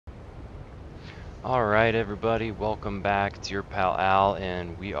Alright everybody, welcome back. It's your pal Al,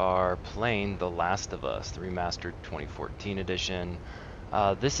 and we are playing The Last of Us, the remastered 2014 edition.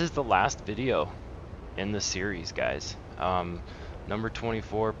 This is the last video in the series, guys. Number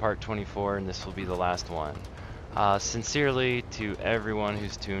 24, part 24, and this will be the last one. Sincerely to everyone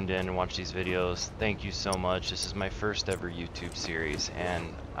who's tuned in and watched these videos, thank you so much. This is my first ever YouTube series,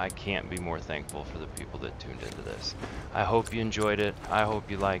 and I can't be more thankful for the people that tuned into this. I hope you enjoyed it. I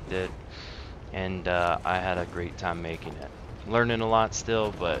hope you liked it. And I had a great time making it. Learning a lot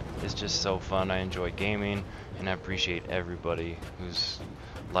still, but it's just so fun. I enjoy gaming, and I appreciate everybody who's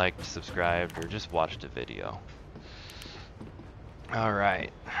liked, subscribed, or just watched a video.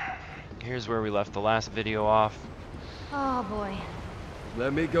 Alright, here's where we left the last video off. Oh boy.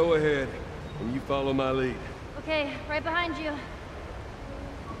 Let me go ahead, and you follow my lead. Okay, right behind you.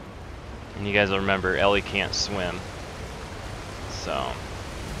 And you guys will remember, Ellie can't swim. So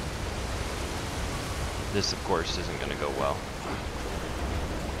this, of course, isn't going to go well.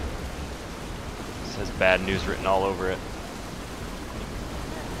 This has bad news written all over it.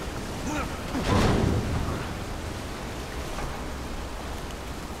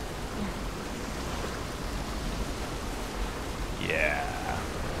 Yeah.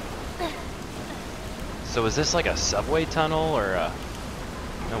 So is this like a subway tunnel or a...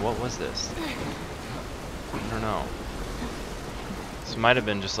 No, what was this? I don't know. This might have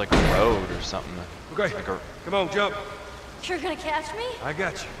been just like a road or something. Okay, Like a... come on, jump. You're gonna catch me? I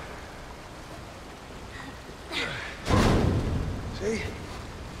got you. See?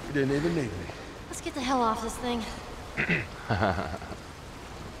 You didn't even need me. Let's get the hell off this thing.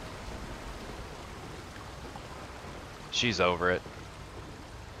 She's over it.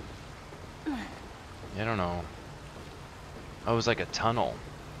 I don't know. Oh, it was like a tunnel.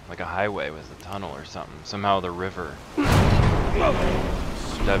 Like a highway with a tunnel or something. Somehow the river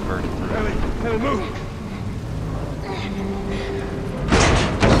diverted through. Ellie, move!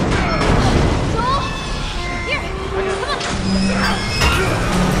 Joel! Here!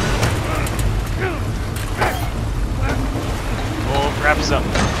 Come on! Oh, grab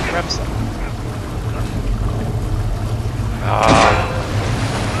something. Grab something.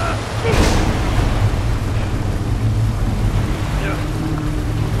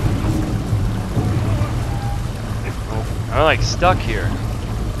 I'm like stuck here.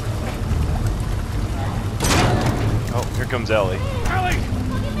 Oh, here comes Ellie. Ellie!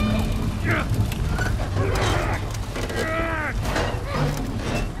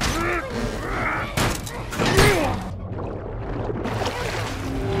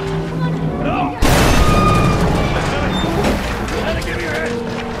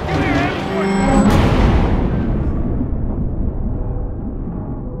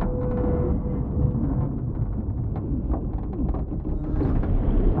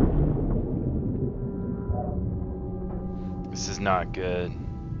 This is not good.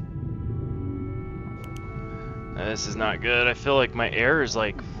 This is not good. I feel like my air is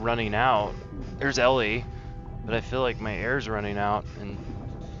like running out. There's Ellie, but I feel like my air is running out and...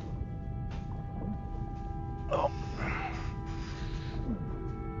 Oh.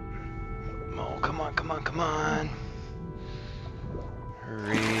 Oh, come on, come on, come on.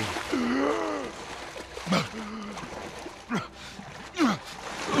 Hurry.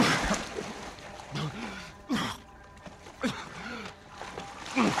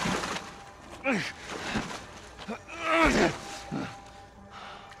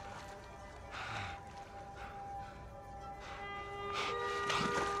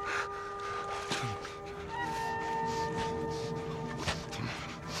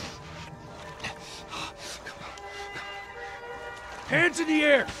 Hands in the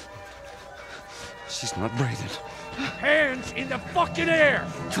air! She's not breathing. Hands in the fucking air!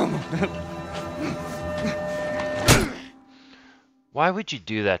 Come on. Why would you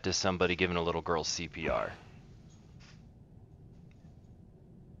do that to somebody giving a little girl CPR?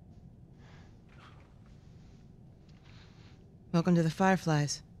 Welcome to the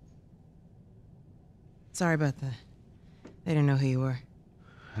Fireflies. Sorry about that. They didn't know who you were.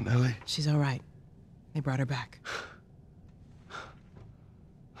 And Ellie? She's all right. They brought her back.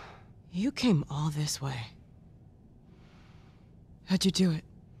 You came all this way. How'd you do it?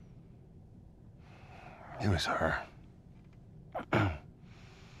 It was her.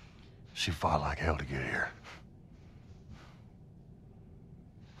 She fought like hell to get here.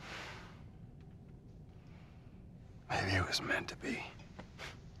 Maybe it was meant to be.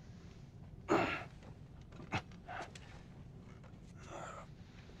 I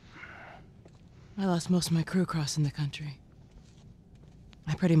lost most of my crew crossing the country.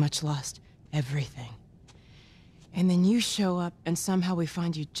 I pretty much lost everything. And then you show up, and somehow we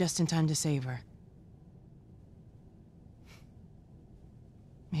find you just in time to save her.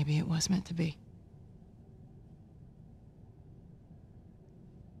 Maybe it was meant to be.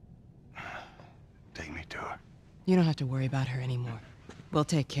 Take me to her. You don't have to worry about her anymore. We'll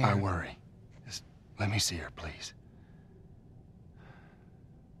take care I of her. worry. Just let me see her, please.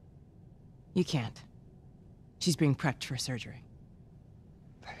 You can't. She's being prepped for surgery.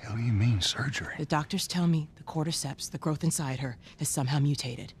 The hell you mean, surgery? The doctors tell me the cordyceps, the growth inside her, has somehow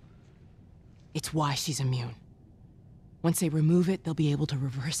mutated. It's why she's immune. Once they remove it, they'll be able to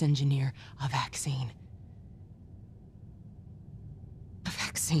reverse engineer a vaccine. A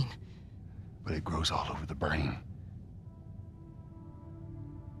vaccine. But it grows all over the brain.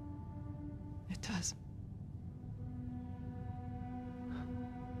 It does.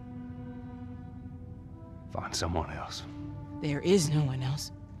 Find someone else. There is no one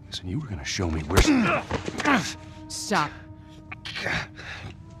else. Listen, you were gonna show me where... Stop.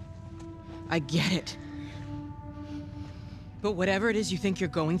 I get it. But whatever it is you think you're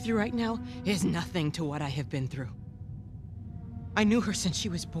going through right now is nothing to what I have been through. I knew her since she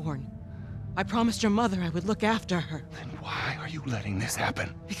was born. I promised your mother I would look after her. Then why are you letting this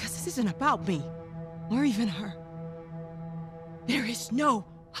happen? Because this isn't about me, or even her. There is no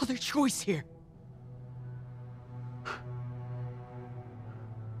other choice here.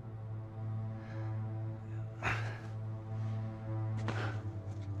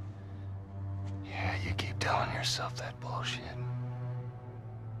 Yeah, you keep telling yourself that bullshit.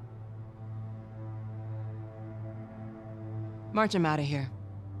 March him out of here.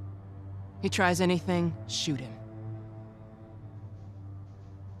 He tries anything, shoot him.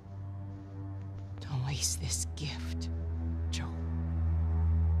 Don't waste this gift, Joe.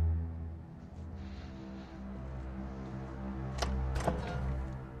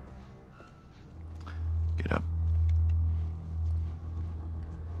 Get up.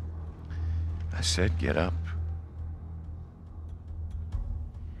 I said get up.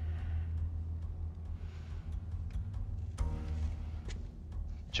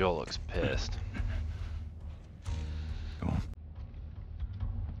 Joel looks pissed. Go on.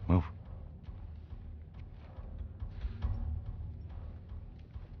 Move.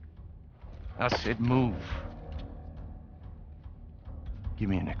 I said move. Give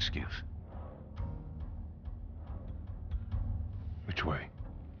me an excuse. Which way?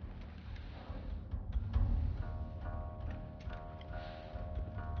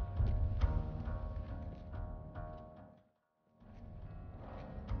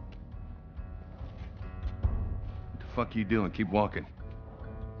 What the fuck you doing? Keep walking.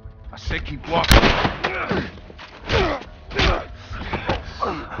 I said keep walking.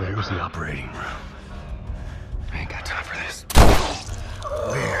 Where's the operating room? I ain't got time for this.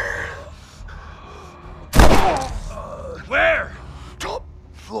 Where? Where? Top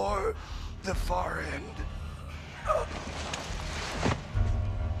floor, the far end.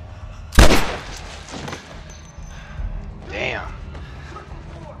 Damn.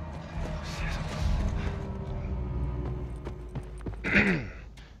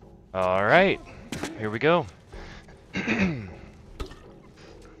 All right, here we go.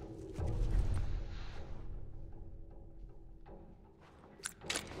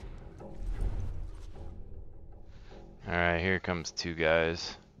 All right, here comes two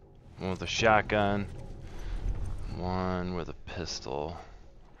guys. One with a shotgun, one with a pistol.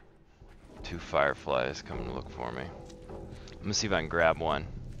 Two Fireflies coming to look for me. I'm gonna see if I can grab one.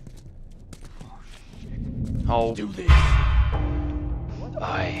 Oh. Do this.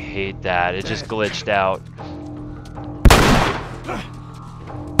 I hate that. It just glitched out.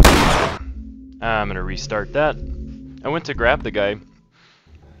 I'm gonna restart that. I went to grab the guy.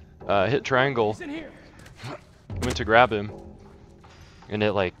 Hit triangle. Went to grab him. And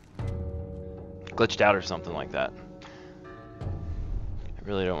it like glitched out or something like that. I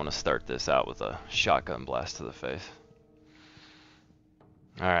really don't want to start this out with a shotgun blast to the face.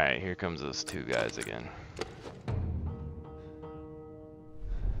 Alright, here comes those two guys again.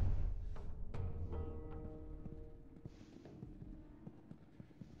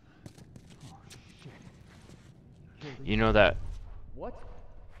 You know that... What?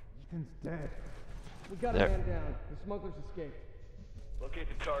 Ethan's dead. We got a There. man down. The smugglers escaped. Locate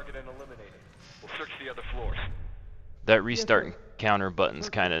the target and eliminate it. We'll search the other floors. That restart and counter button's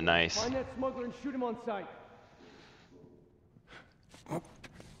kind of nice. Find that smuggler and shoot him on sight. You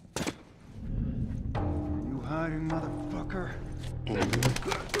hiding, motherfucker?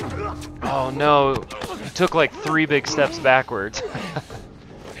 Oh no, you took like 3 big steps backwards.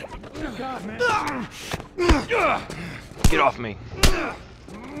 God, man. Get off me.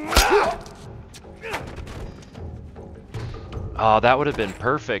 Oh, that would have been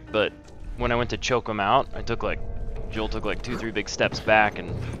perfect, but when I went to choke him out, I took like Joel took like 2-3 big steps back,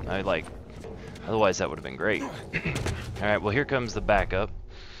 and I like, otherwise that would have been great. Alright, well here comes the backup.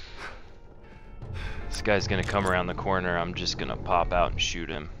 This guy's gonna come around the corner. I'm just gonna pop out and shoot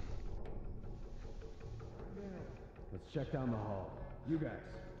him. Let's check down the hall. You guys,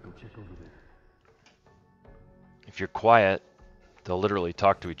 go check over there. If you're quiet, they'll literally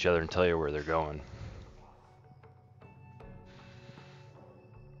talk to each other and tell you where they're going.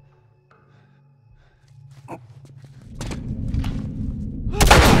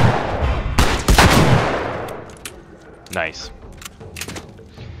 Nice.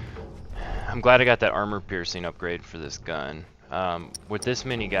 I'm glad I got that armor piercing upgrade for this gun. With this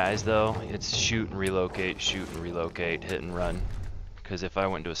many guys though, it's shoot and relocate, hit and run. Because if I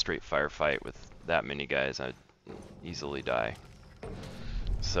went into a straight firefight with that many guys, I'd easily die.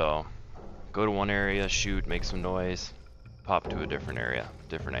 So, go to one area, shoot, make some noise, pop to a different area,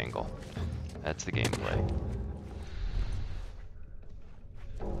 different angle. That's the gameplay.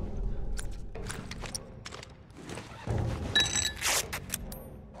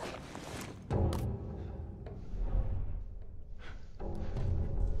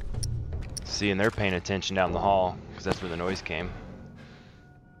 See, and they're paying attention down the hall, because that's where the noise came.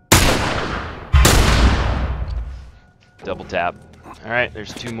 Double tap. Alright,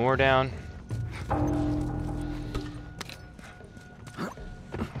 there's 2 more down.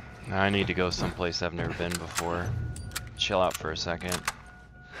 Now I need to go someplace I've never been before. Chill out for a second.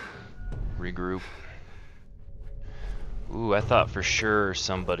 Regroup. Ooh, I thought for sure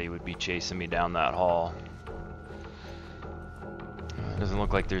somebody would be chasing me down that hall. Doesn't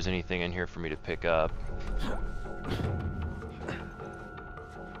look like there's anything in here for me to pick up.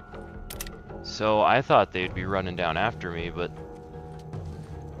 So I thought they'd be running down after me, but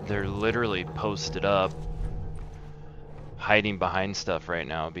they're literally posted up, hiding behind stuff right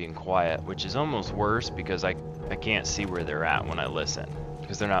now, being quiet, which is almost worse because I can't see where they're at when I listen.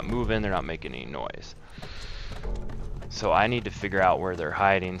 Because they're not moving, they're not making any noise. So I need to figure out where they're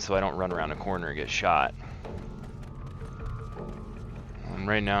hiding so I don't run around a corner and get shot. And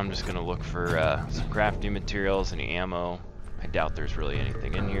right now I'm just going to look for some crafting materials, any ammo. I doubt there's really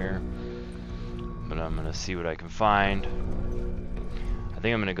anything in here, but I'm going to see what I can find. I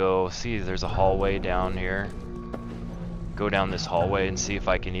think I'm going to go see if there's a hallway down here. Go down this hallway and see if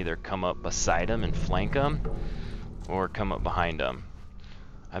I can either come up beside them and flank them, or come up behind them.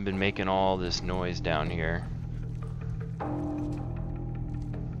 I've been making all this noise down here.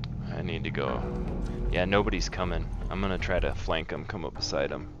 I need to go. Yeah, nobody's coming. I'm gonna try to flank them, come up beside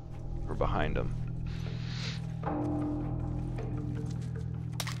them, or behind them.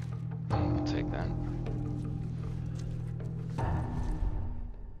 I'll take that.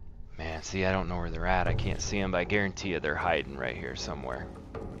 Man, see, I don't know where they're at. I can't see them, but I guarantee you they're hiding right here somewhere.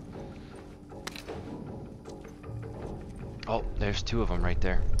 Oh, there's 2 of them right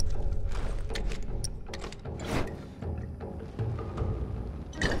there.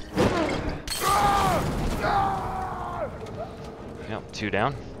 Yep, 2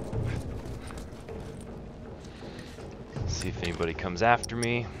 down. See if anybody comes after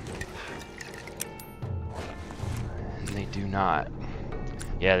me. And they do not.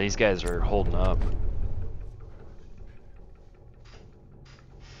 Yeah, these guys are holding up.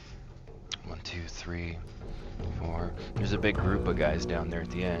 1, 2, 3, 4. There's a big group of guys down there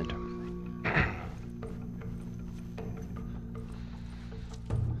at the end.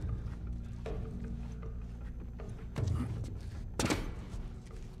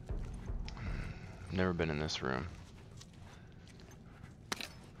 Never been in this room.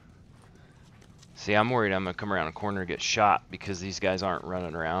 See, I'm worried I'm gonna come around a corner and get shot because these guys aren't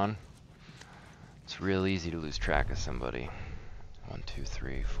running around. It's real easy to lose track of somebody. 1, 2,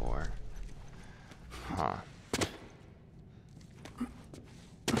 3, 4. Huh.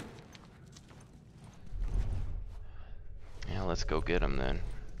 Yeah, let's go get them then.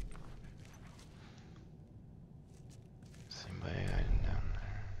 Is anybody hiding down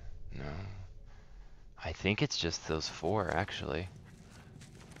there? No. I think it's just those 4, actually.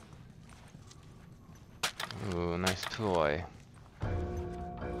 Ooh, nice toy.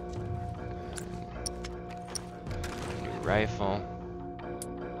 New rifle.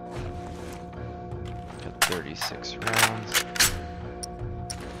 Got 36 rounds.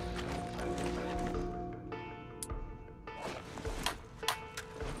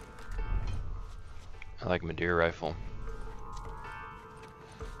 I like my deer rifle.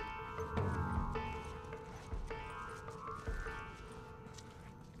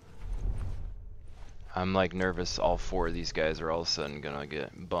 I'm like nervous all 4 of these guys are all of a sudden gonna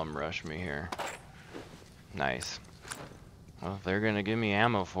get bum rush me here. Nice. Well, if they're gonna give me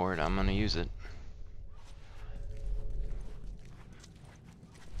ammo for it, I'm gonna use it.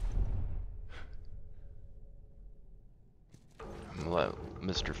 I'm gonna let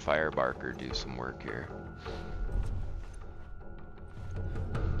Mr. Firebarker do some work here.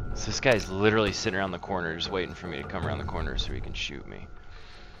 So this guy's literally sitting around the corner just waiting for me to come around the corner so he can shoot me.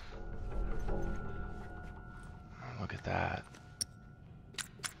 Look at that.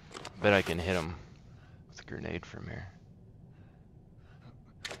 Bet I can hit him with a grenade from here.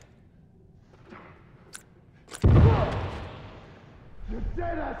 You're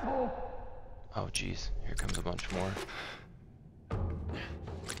dead, asshole! Oh jeez, here comes a bunch more.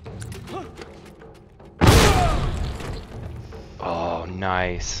 Oh,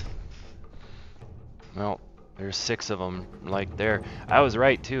 nice. Well, there's 6 of them, like there. I was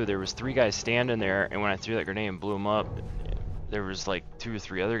right too. There was 3 guys standing there, and when I threw that grenade and blew them up, there was like 2 or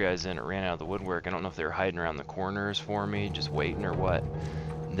 3 other guys in it ran out of the woodwork. I don't know if they were hiding around the corners for me, just waiting or what.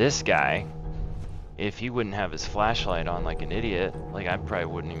 This guy, if he wouldn't have his flashlight on like an idiot, like I probably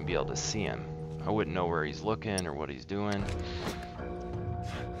wouldn't even be able to see him. I wouldn't know where he's looking or what he's doing.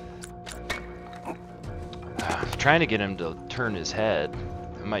 Trying to get him to turn his head.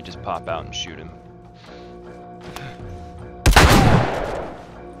 I might just pop out and shoot him.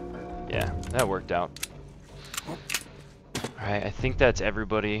 Yeah, that worked out. Alright, I think that's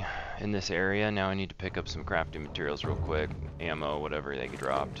everybody in this area. Now I need to pick up some crafting materials real quick. Ammo, whatever they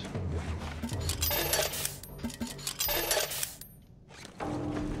dropped.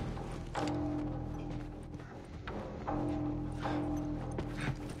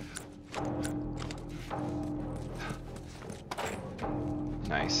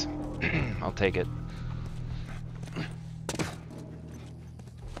 Nice. I'll take it.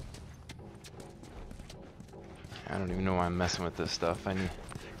 I don't even know why I'm messing with this stuff. I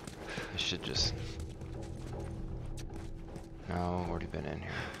should just... No, I've already been in here.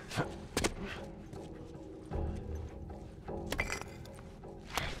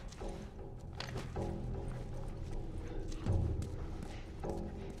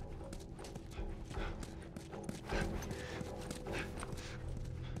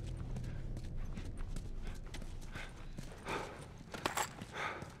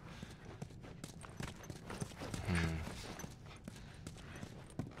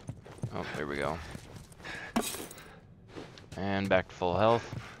 Oh, there we go. And back to full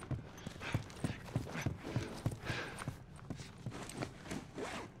health.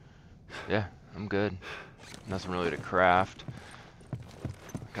 Yeah, I'm good. Nothing really to craft.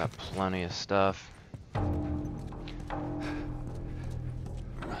 Got plenty of stuff.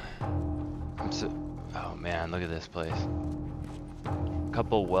 Oh man, look at this place. A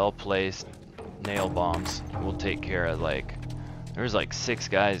couple well-placed nail bombs will take care of like... There's like 6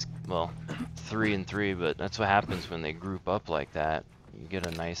 guys, well, 3 and 3, but that's what happens when they group up like that. You get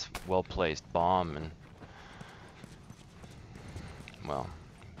a nice, well-placed bomb and... Well...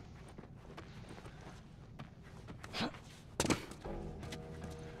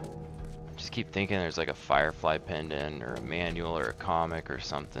 Just keep thinking there's like a Firefly pendant or a manual or a comic or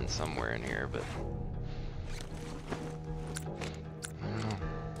something somewhere in here, but... I don't know.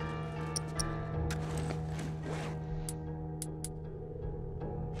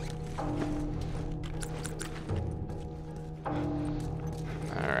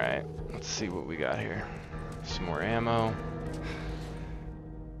 Alright, let's see what we got here. Some more ammo.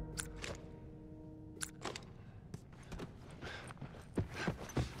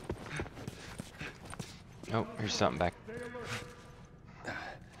 Oh, here's something back.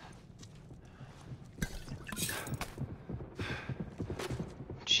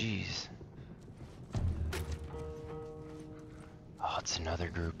 Jeez. Oh, it's another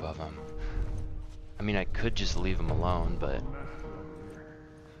group of them. I mean, I could just leave them alone, but...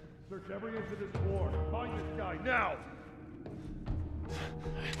 Search every inch of this floor. Find this guy now!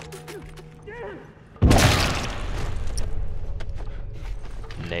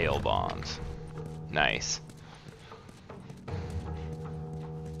 Nail bombs. Nice.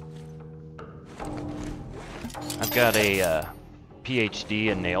 I've got a PhD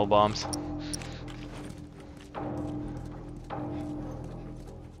in nail bombs.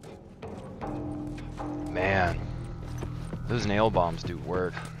 Man, those nail bombs do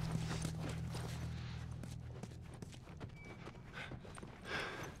work.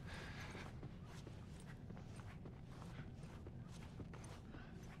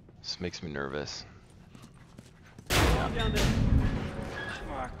 This makes me nervous. Down there.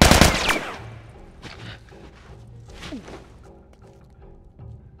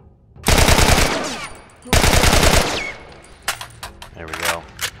 There we go.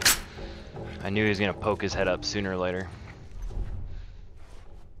 I knew he was gonna poke his head up sooner or later.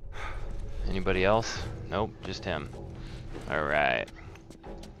 Anybody else? Nope, just him. Alright.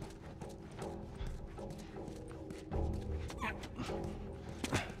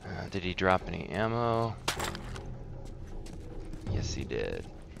 Did he drop any ammo? Yes, he did.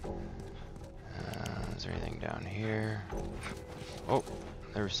 Is there anything down here? Oh,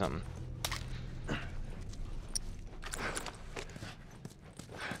 there was something.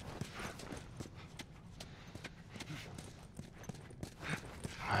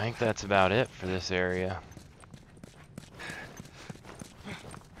 I think that's about it for this area.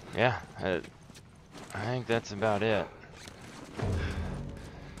 Yeah, I think that's about it.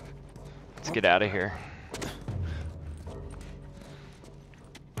 Let's get out of here.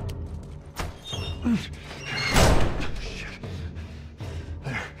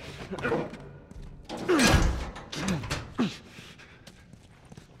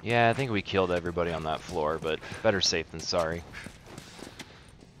 Yeah, I think we killed everybody on that floor, but better safe than sorry.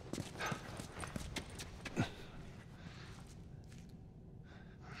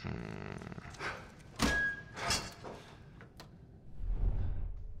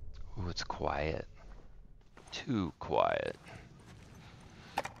 Ooh, it's quiet. Too quiet.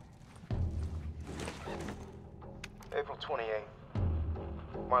 April 28th.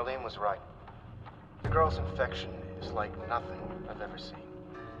 Marlene was right. The girl's infection is like nothing I've ever seen.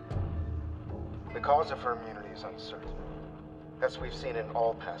 The cause of her immunity is uncertain. As we've seen in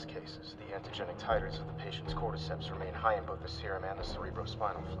all past cases, the antigenic titers of the patient's cordyceps remain high in both the serum and the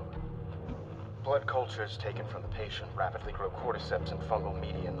cerebrospinal fluid. Blood cultures taken from the patient rapidly grow cordyceps and fungal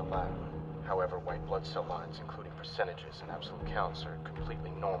media in the lab. However, white blood cell lines, including percentages and absolute counts, are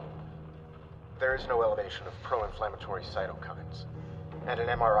completely normal. There is no elevation of pro-inflammatory cytokines, and an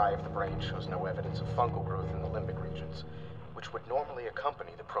MRI of the brain shows no evidence of fungal growth in the limbic regions, which would normally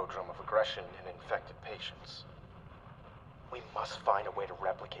accompany the prodrome of aggression in infected patients. We must find a way to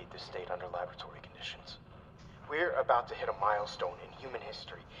replicate this state under laboratory conditions. We're about to hit a milestone in human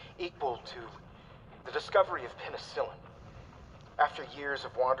history equal to the discovery of penicillin. After years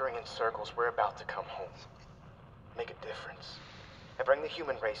of wandering in circles, we're about to come home, make a difference, and bring the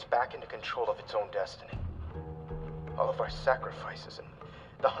human race back into control of its own destiny. All of our sacrifices and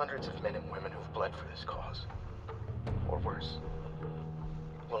the hundreds of men and women who've bled for this cause, or worse,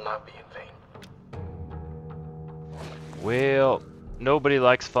 will not be in vain. Well, nobody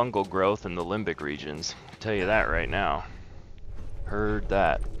likes fungal growth in the limbic regions. I'll tell you that right now. Heard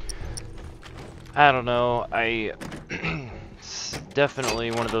that. I don't know. It's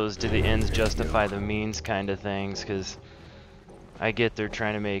definitely one of those do the ends justify the means kind of things, because I get they're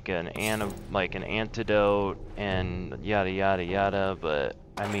trying to make an antidote and yada yada yada, but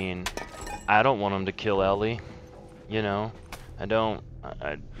I mean, I don't want them to kill Ellie, you know. I don't.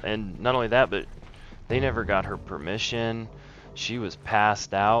 And not only that, but they never got her permission. She was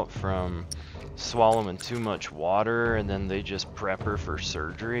passed out from swallowing too much water, and then they just prep her for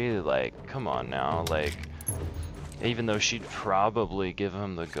surgery. Like, come on now. Like, even though she'd probably give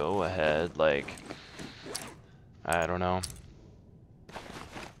him the go-ahead, like, I don't know.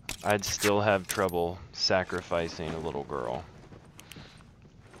 I'd still have trouble sacrificing a little girl.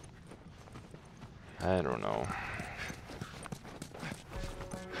 I don't know.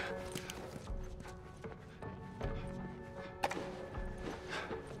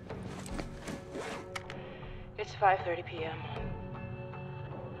 It's 5:30 p.m.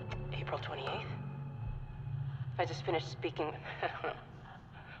 April 28th. I just finished speaking with,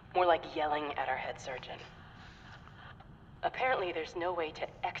 more like yelling at our head surgeon. Apparently there's no way to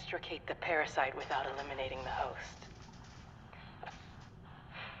extricate the parasite without eliminating the host.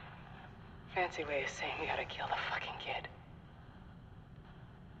 Fancy way of saying we gotta kill the fucking kid.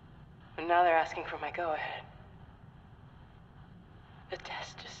 And now they're asking for my go-ahead. The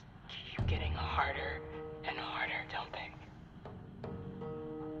tests just keep getting harder and harder, don't they?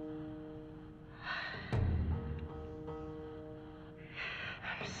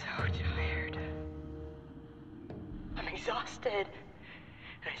 I'm so tired. I'm exhausted.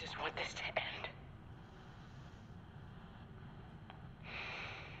 And I just want this to end.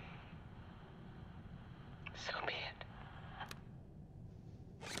 So be it.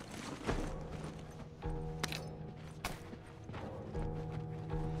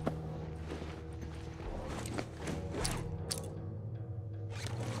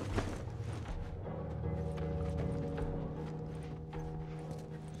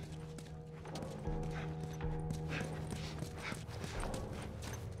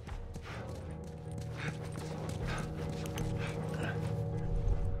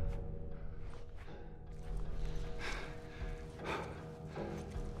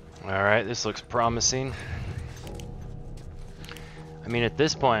 Alright, this looks promising. I mean, at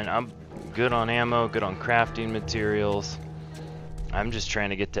this point, I'm good on ammo, good on crafting materials. I'm just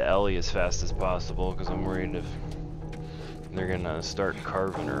trying to get to Ellie as fast as possible, because I'm worried if They're gonna start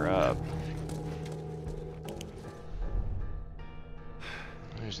carving her up.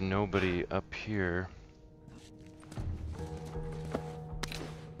 There's nobody up here.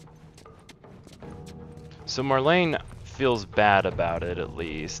 So Marlene feels bad about it, at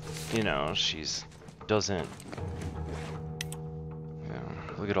least. You know, she's doesn't. You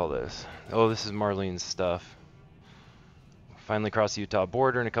know, look at all this. Oh, this is Marlene's stuff. Finally crossed the Utah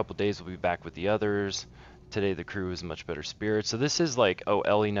border. In a couple days, we'll be back with the others. Today, the crew is in much better spirits. So this is like, oh,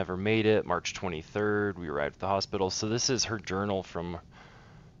 Ellie never made it. March 23rd, we arrived at the hospital. So this is her journal from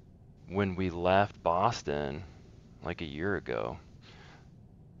when we left Boston, like a year ago.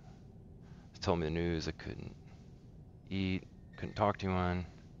 She told me the news. I couldn't eat, couldn't talk to anyone.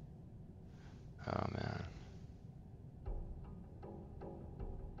 Oh man.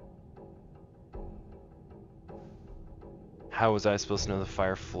 How was I supposed to know the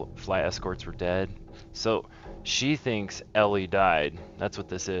Firefly escorts were dead? So she thinks Ellie died. That's what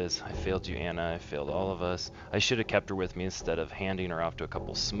this is. I failed you, Anna. I failed all of us. I should have kept her with me instead of handing her off to a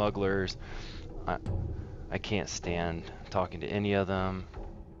couple smugglers. I can't stand talking to any of them.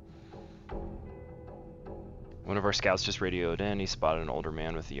 One of our scouts just radioed in. He spotted an older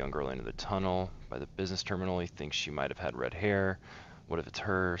man with a young girl into the tunnel by the business terminal. He thinks she might have had red hair. What if it's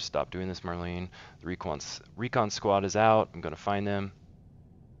her? Stop doing this, Marlene. The recon squad is out. I'm going to find them.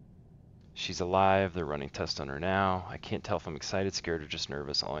 She's alive. They're running tests on her now. I can't tell if I'm excited, scared, or just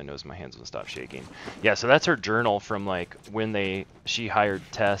nervous. All I know is my hands won't stop shaking. Yeah, so that's her journal from like when she hired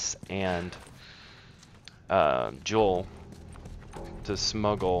Tess and Joel to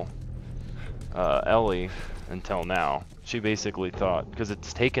smuggle Ellie until now. She basically thought, because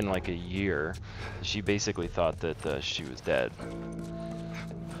it's taken like a year, she basically thought that she was dead.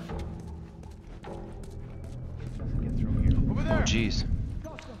 Oh jeez.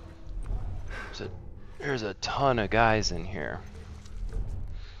 There's a ton of guys in here.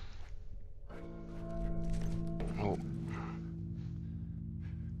 Oh.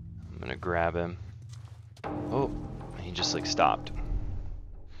 I'm gonna grab him. Oh, he just like stopped.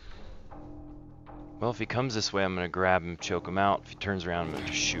 Well, if he comes this way, I'm gonna grab him, choke him out. If he turns around, I'm gonna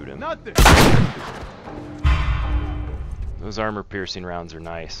just shoot him. Those armor-piercing rounds are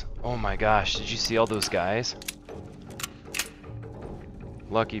nice. Oh my gosh, did you see all those guys?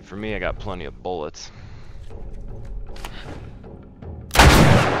 Lucky for me, I got plenty of bullets.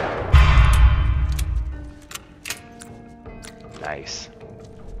 Nice.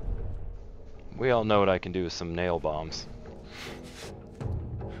 We all know what I can do with some nail bombs.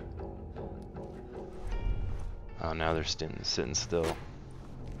 Oh, now they're sitting still.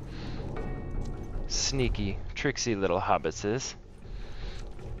 Sneaky, tricksy little hobbitses.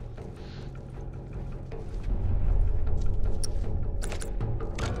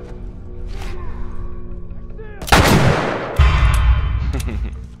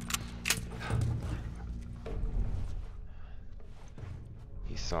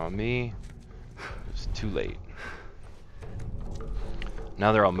 He saw me. It was too late.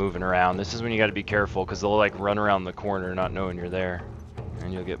 Now they're all moving around. This is when you got to be careful because they'll like run around the corner not knowing you're there,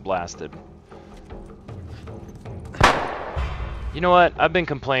 and you'll get blasted. You know what? I've been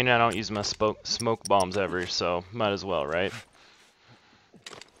complaining I don't use my smoke bombs ever, so might as well, right?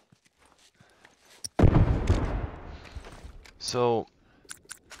 So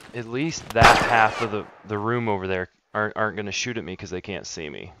at least that half of the room over there aren't going to shoot at me because they can't see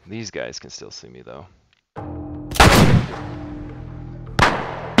me. These guys can still see me though.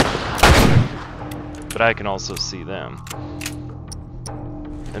 But I can also see them.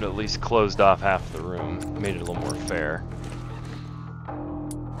 It at least closed off half the room, made it a little more fair.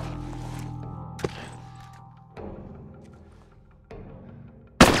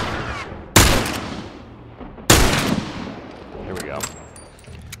 Here we go.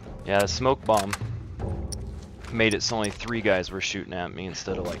 Yeah, the smoke bomb made it so only 3 guys were shooting at me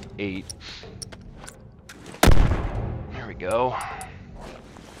instead of like 8. There we go.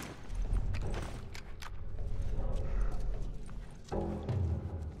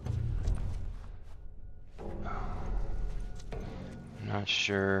 Not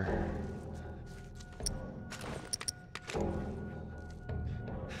sure.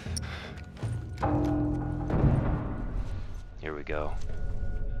 Here we go.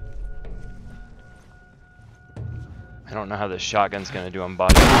 I don't know how this shotgun's gonna do on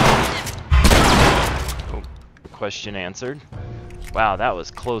body. Oh, question answered. Wow, that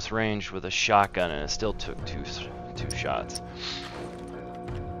was close range with a shotgun and it still took two shots.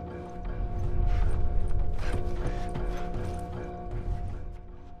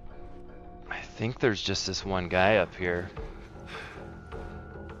 I think there's just this one guy up here.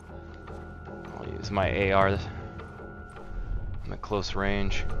 I'll use my AR. I'm at close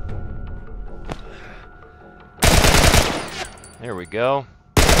range. There we go.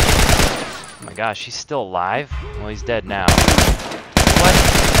 Oh my gosh, he's still alive? Well, he's dead now.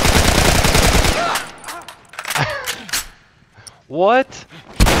 What? What?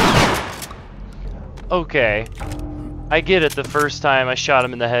 Okay. I get it, the first time I shot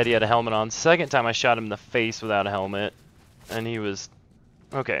him in the head, he had a helmet on. Second time I shot him in the face without a helmet. And he was...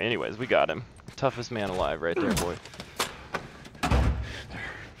 Okay, anyways, we got him. Toughest man alive right there, boy.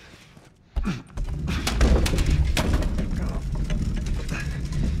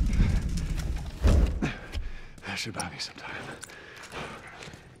 That should buy me some time.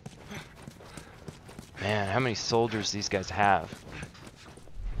 Man, how many soldiers these guys have?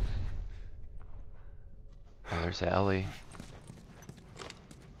 Oh, there's Ellie.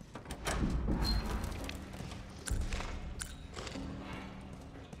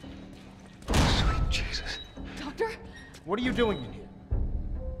 Sweet Jesus. Doctor? What are you doing in here?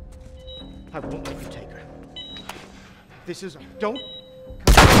 I won't let you take her. This is... Don't...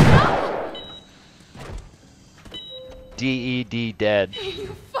 DED dead.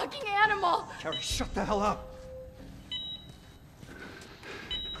 You fucking animal! Carrie, shut the hell up!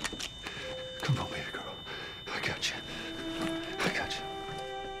 Come on, baby girl. I got you. I got you.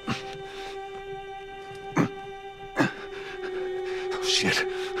 Oh, shit.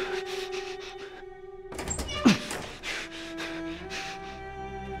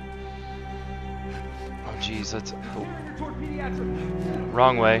 Oh, jeez, that's... Oh.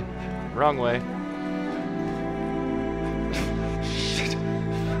 Wrong way. Wrong way. Shit.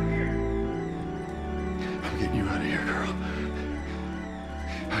 I'm getting you out of here, girl.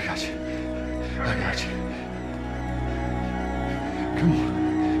 I got you. I got you. Come on.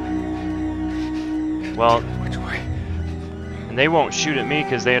 Well, Which way? and they won't shoot at me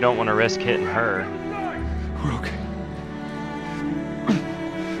because they don't want to risk hitting her. We're okay.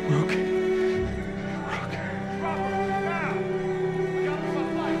 We're okay. We're okay.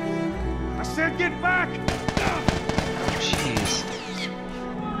 I said get back! Jeez.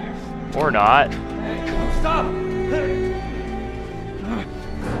 Or not. Stop!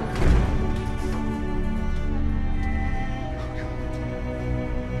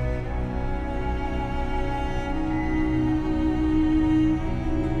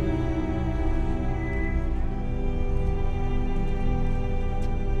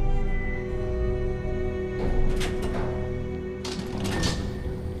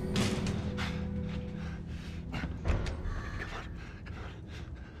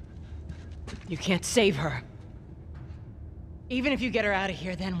 You can't save her. Even if you get her out of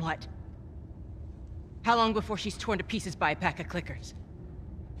here, then what? How long before she's torn to pieces by a pack of clickers?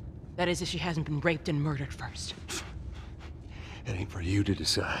 That is, if she hasn't been raped and murdered first. It ain't for you to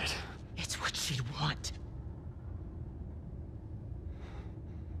decide. It's what she'd want.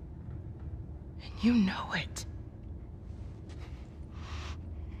 And you know it.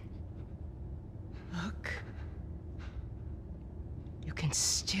 Look. You can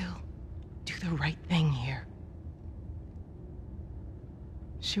still do the right thing here.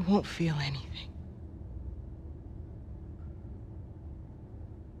 She won't feel anything.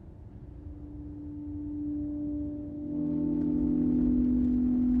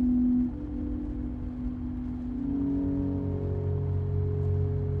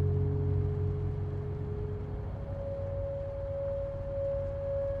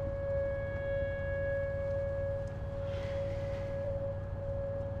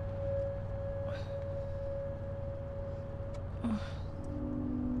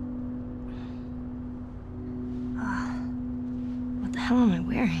 What the hell am I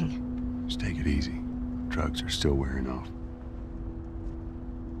wearing? Just take it easy. Drugs are still wearing off.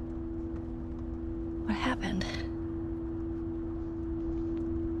 What happened?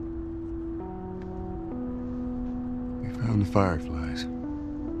 We found the Fireflies.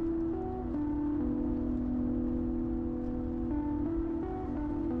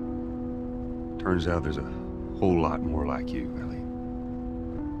 Turns out there's a whole lot more like you, Ellie.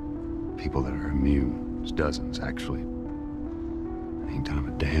 People that are immune. There's dozens, actually. Ain't done 'em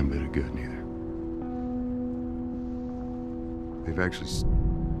a damn bit of good, neither.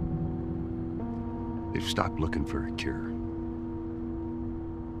 They've stopped looking for a cure.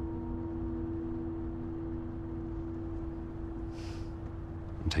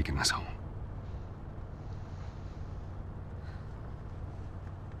 I'm taking us home.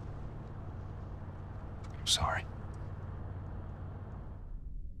 I'm sorry.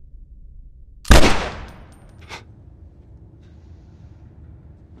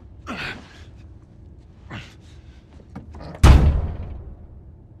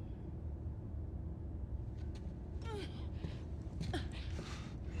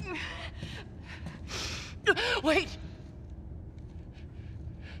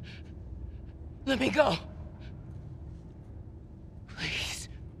 Let me go. Please.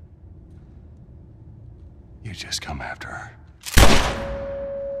 You just come after her.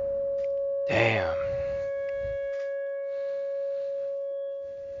 Damn.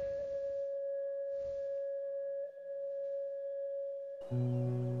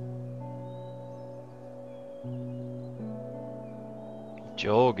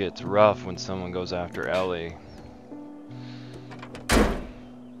 Joel gets rough when someone goes after Ellie.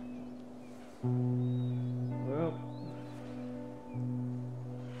 Well,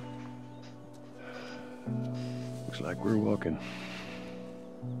 looks like we're walking.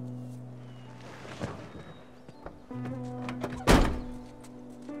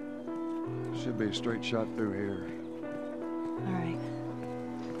 Should be a straight shot through here. All right.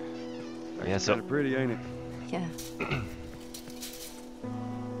 Yeah, so Kinda pretty, ain't it? Yeah.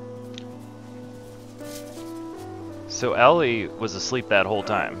 so Ellie was asleep that whole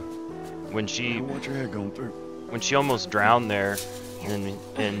time. When she Don't want your head going through. almost drowned there,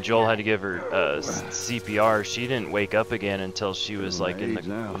 and Joel had to give her CPR, she didn't wake up again until she was like in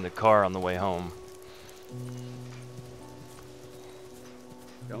the car on the way home.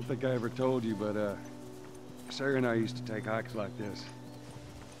 I don't think I ever told you, but Sarah and I used to take hikes like this.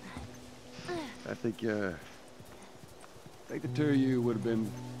 I think the two of you would have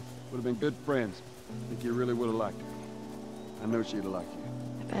been good friends. I think you really would have liked her. I know she'd have liked you.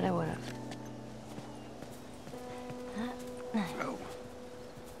 I bet I would have. Oh.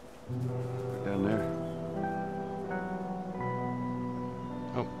 Down there.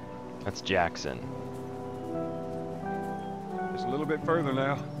 Oh, that's Jackson. Just a little bit further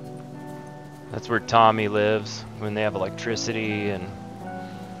now. That's where Tommy lives when they have electricity and.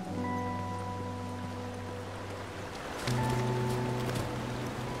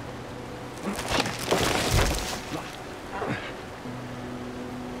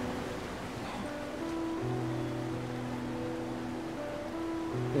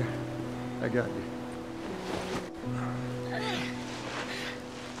 Here, I got you.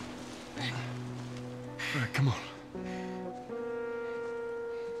 All right, come on.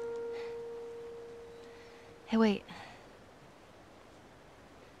 Hey, wait.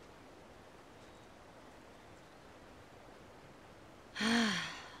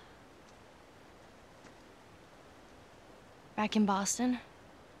 Back in Boston?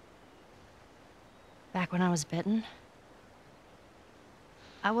 Back when I was bitten?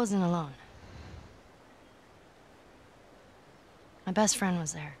 I wasn't alone. My best friend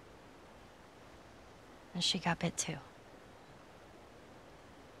was there. And she got bit too.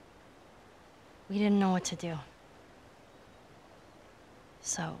 We didn't know what to do.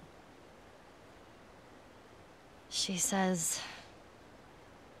 So, she says,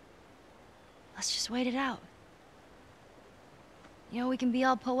 let's just wait it out. You know, we can be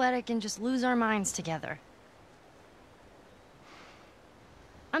all poetic and just lose our minds together.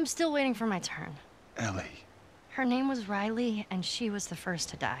 I'm still waiting for my turn. Ellie. Her name was Riley, and she was the first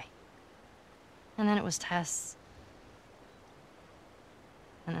to die. And then it was Tess.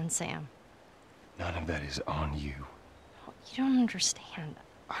 And then Sam. None of that is on you. You don't understand.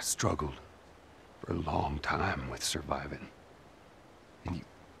 I struggled for a long time with surviving. And you...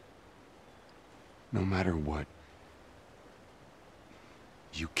 No matter what,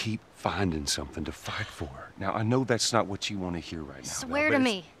 you keep finding something to fight for. Now, I know that's not what you want to hear right now. Swear to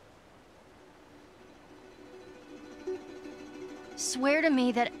me. Swear to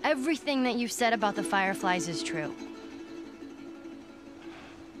me that everything that you've said about the Fireflies is true.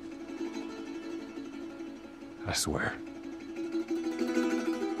 I swear.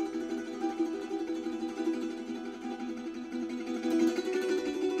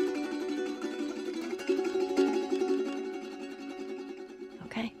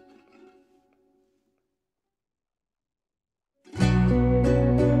 Okay.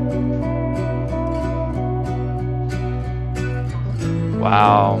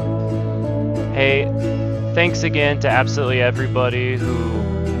 Wow. Hey, thanks again to absolutely everybody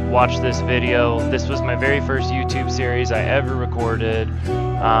who watched this video. This was my very first YouTube series I ever recorded.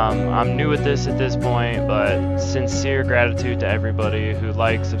 I'm new at this point, but sincere gratitude to everybody who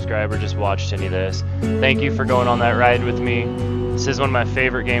liked, subscribed, or just watched any of this. Thank you for going on that ride with me. This is one of my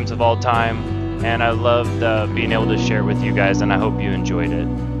favorite games of all time, and I loved being able to share with you guys, and I hope you enjoyed it.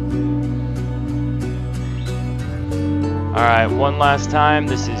 Alright, one last time,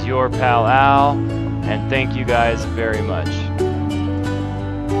 this is your pal Al, and thank you guys very much.